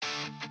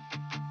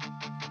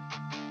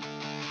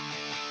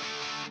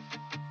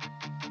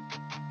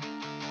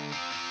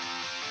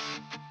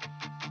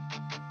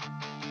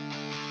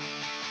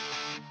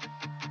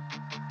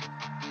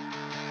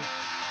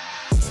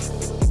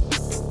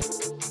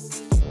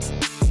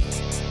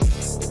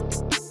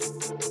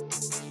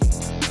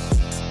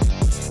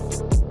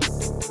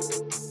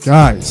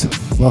Guys,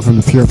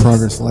 welcome to Pure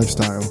Progress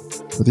Lifestyle,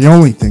 where the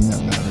only thing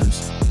that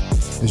matters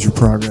is your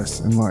progress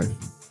in life.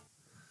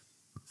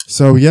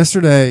 So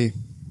yesterday,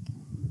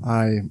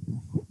 I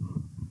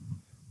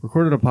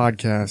recorded a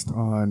podcast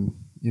on,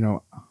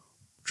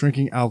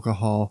 drinking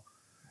alcohol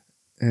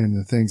and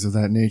the things of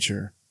that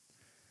nature.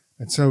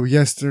 And so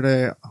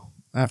yesterday,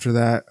 after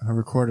that, I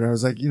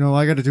was like,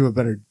 I got to do a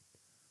better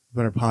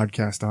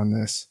podcast on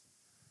this.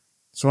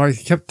 So I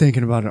kept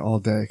thinking about it all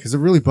day because it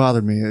really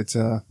bothered me. It's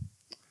a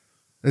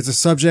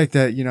subject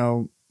that,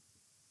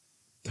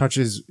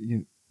 touches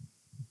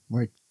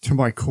to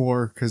my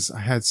core because I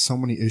had so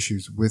many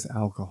issues with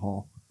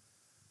alcohol.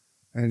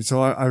 And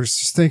so I was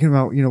just thinking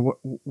about,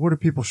 what are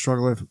people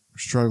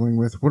struggling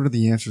with? What are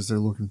the answers they're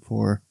looking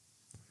for?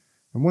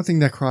 And one thing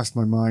that crossed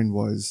my mind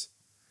was,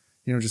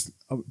 just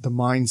the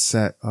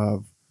mindset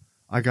of,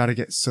 I got to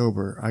get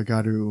sober. I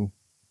got to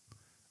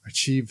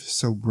achieve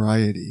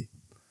sobriety.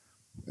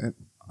 And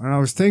I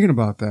was thinking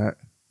about that,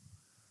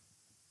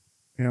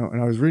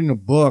 and I was reading a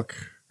book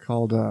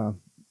called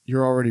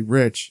You're Already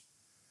Rich.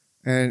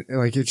 And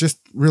it just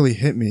really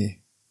hit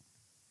me.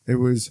 It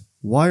was,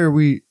 why are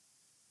we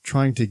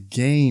trying to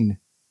gain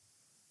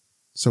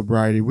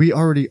sobriety? We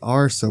already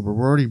are sober.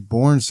 We're already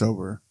born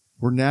sober.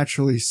 We're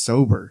naturally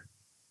sober.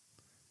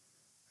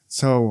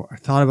 So I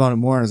thought about it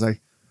more. And I was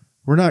like,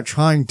 we're not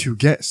trying to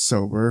get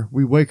sober.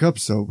 We wake up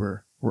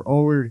sober. We're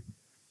already,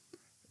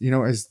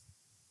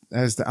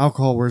 as the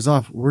alcohol wears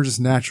off, we're just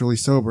naturally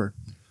sober.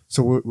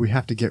 So we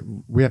have to get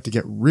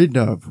rid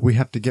of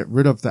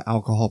the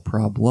alcohol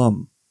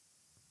problem.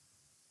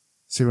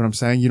 See what I'm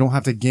saying? You don't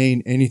have to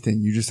gain anything.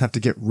 You just have to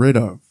get rid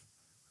of.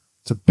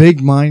 It's a big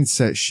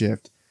mindset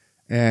shift,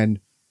 and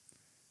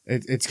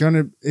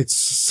it's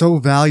so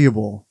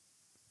valuable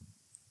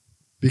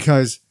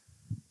because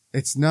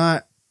it's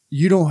not,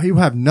 you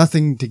have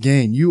nothing to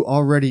gain. You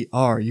already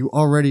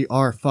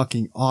are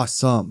fucking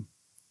awesome.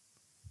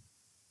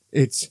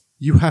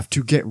 You have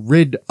to get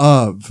rid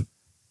of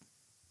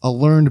a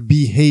learned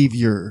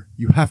behavior.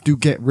 You have to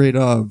get rid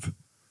of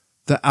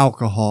the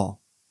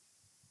alcohol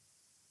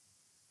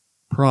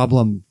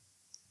problem.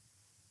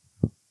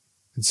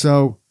 And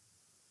so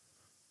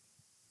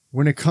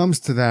when it comes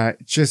to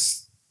that,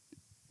 just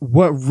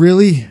what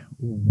really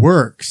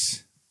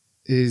works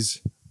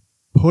is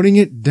putting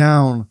it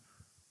down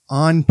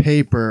on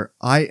paper.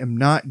 I am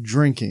not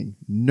drinking.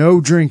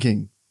 No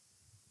drinking.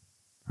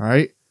 All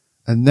right.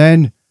 And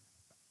then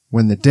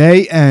when the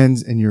day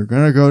ends and you're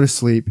going to go to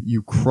sleep,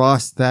 you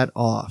cross that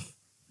off.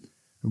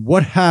 And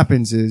what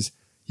happens is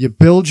you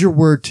build your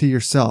word to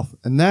yourself.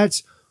 And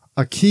that's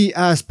a key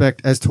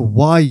aspect as to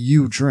why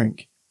you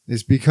drink,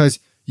 is because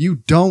you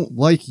don't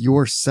like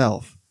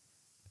yourself.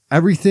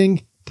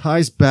 Everything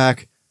ties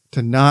back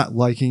to not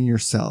liking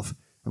yourself.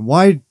 And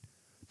why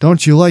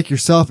don't you like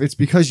yourself? It's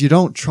because you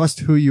don't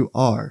trust who you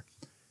are.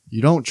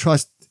 You don't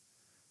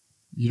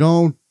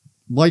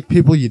like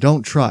people you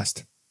don't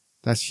trust.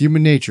 That's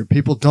human nature.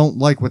 People don't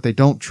like what they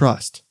don't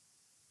trust.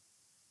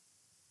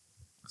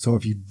 So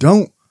if you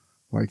don't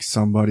like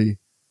somebody,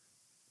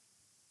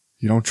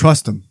 you don't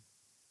trust them.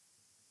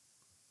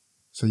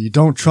 So you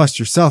don't trust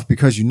yourself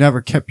because you never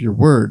kept your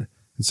word.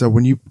 And so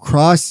when you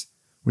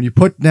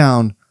put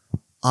down,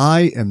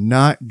 I am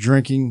not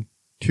drinking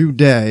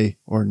today,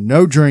 or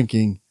no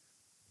drinking,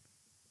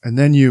 and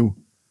then you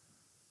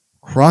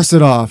cross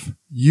it off,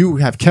 you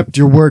have kept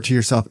your word to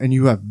yourself and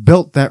you have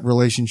built that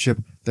relationship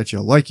that you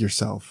like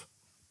yourself.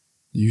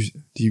 Do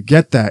you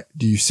get that?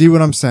 Do you see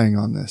what I'm saying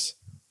on this?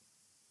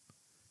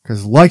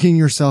 Because liking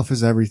yourself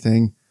is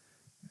everything,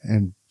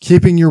 and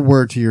keeping your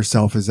word to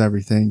yourself is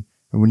everything.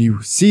 And when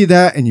you see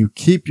that and you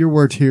keep your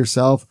word to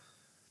yourself,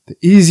 the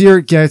easier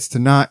it gets to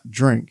not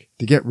drink,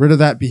 to get rid of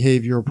that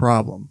behavioral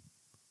problem.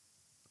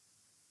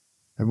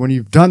 And when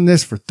you've done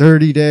this for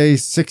 30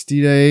 days,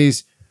 60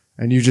 days,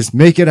 and you just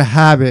make it a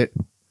habit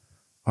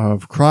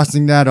of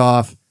crossing that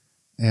off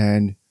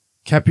and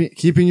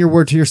keeping your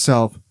word to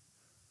yourself,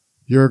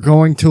 you're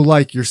going to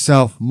like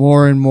yourself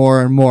more and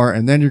more and more.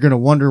 And then you're going to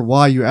wonder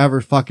why you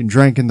ever fucking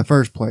drank in the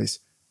first place.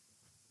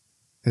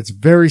 It's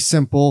very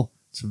simple.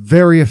 It's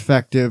very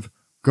effective.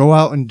 Go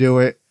out and do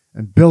it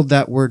and build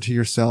that word to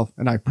yourself.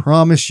 And I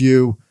promise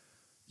you,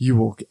 you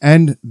will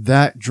end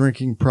that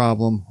drinking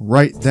problem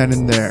right then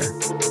and there.